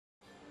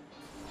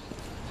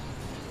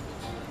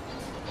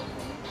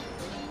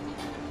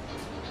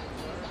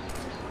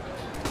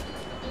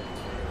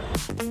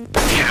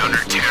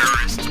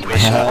Counter-terrorists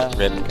wish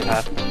Rip.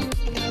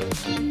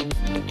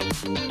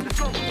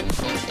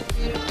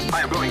 I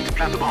am going to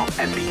plant the bomb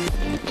at B.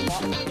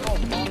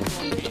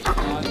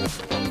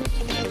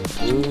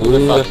 Who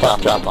the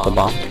fuck dropped the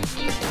bomb?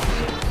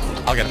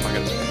 I'll get him.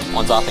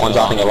 One's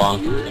offing it long.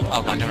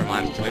 Oh god, never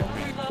mind. Wait.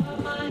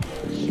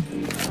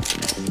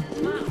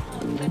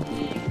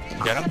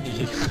 Get him?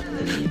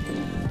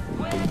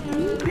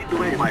 Lead the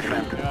way, my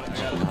friend.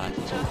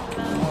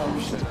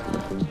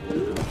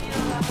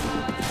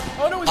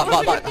 Oh no, he's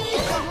pushing at me!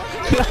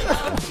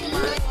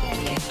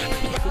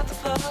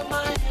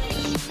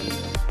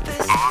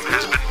 Bomb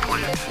has been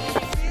planted.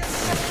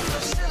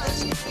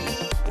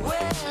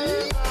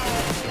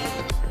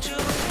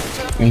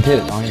 You can hit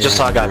it on your Just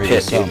saw a guy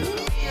pit, dude.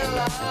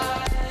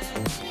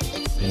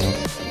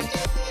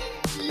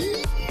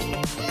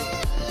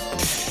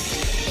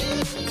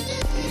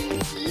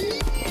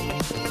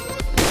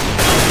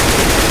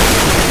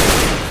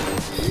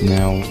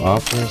 Now,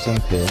 offers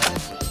and pit.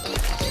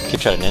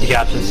 Keep shutting in.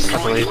 Yeah, I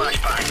believe.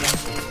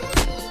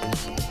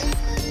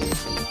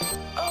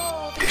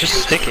 Just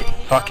stick it.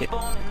 Fuck it.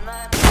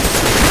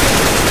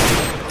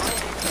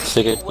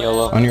 Stick it,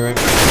 YOLO. On your right.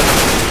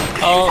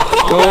 Oh,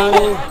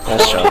 go!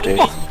 Nice job, dude.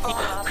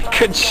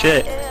 Good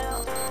shit.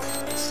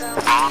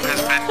 Bomb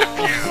has been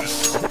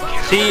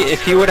defused. See,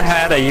 if you would've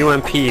had a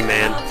UMP,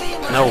 man.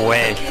 No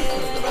way.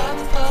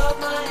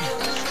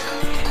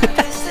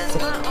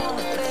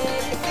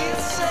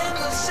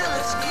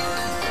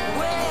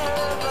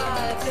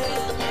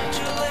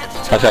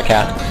 How's that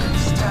cat?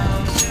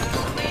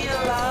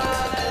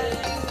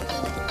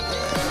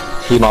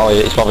 He's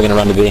probably gonna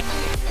run to B.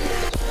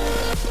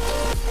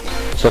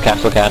 Still cat.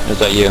 Is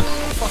that you?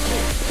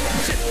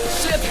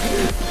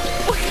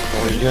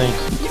 What are you doing?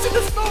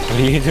 What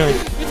are you doing?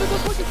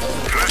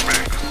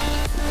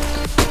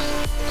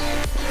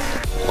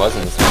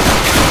 Wasn't this one?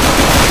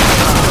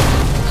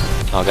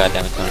 Oh god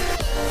damn it, son.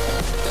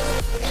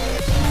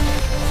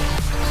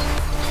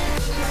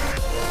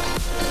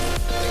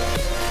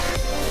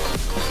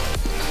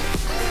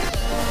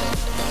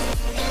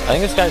 I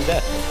think this guy's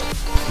dead.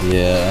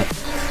 Yeah.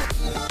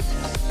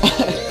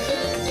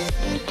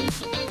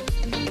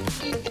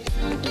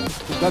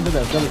 Gun to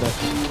that.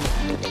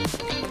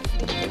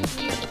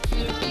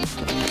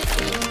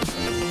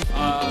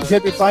 He's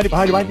hit me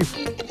behind you.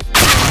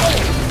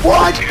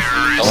 What?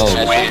 Oh,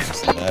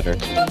 Better.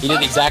 he did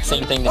the exact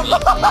same thing to me. Oh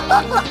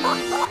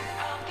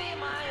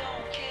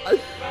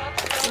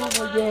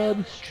my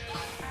god.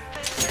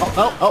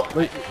 Oh,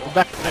 wait, I'm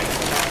back.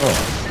 Oh.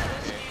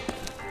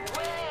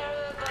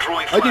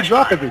 Why'd you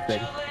drop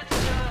everything?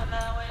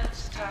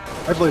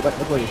 I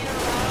believe.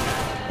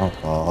 Oh,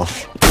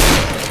 gosh.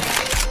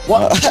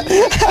 What?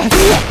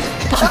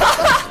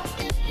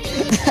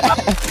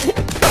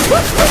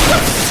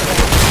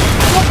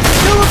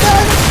 Kill him,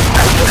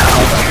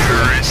 man!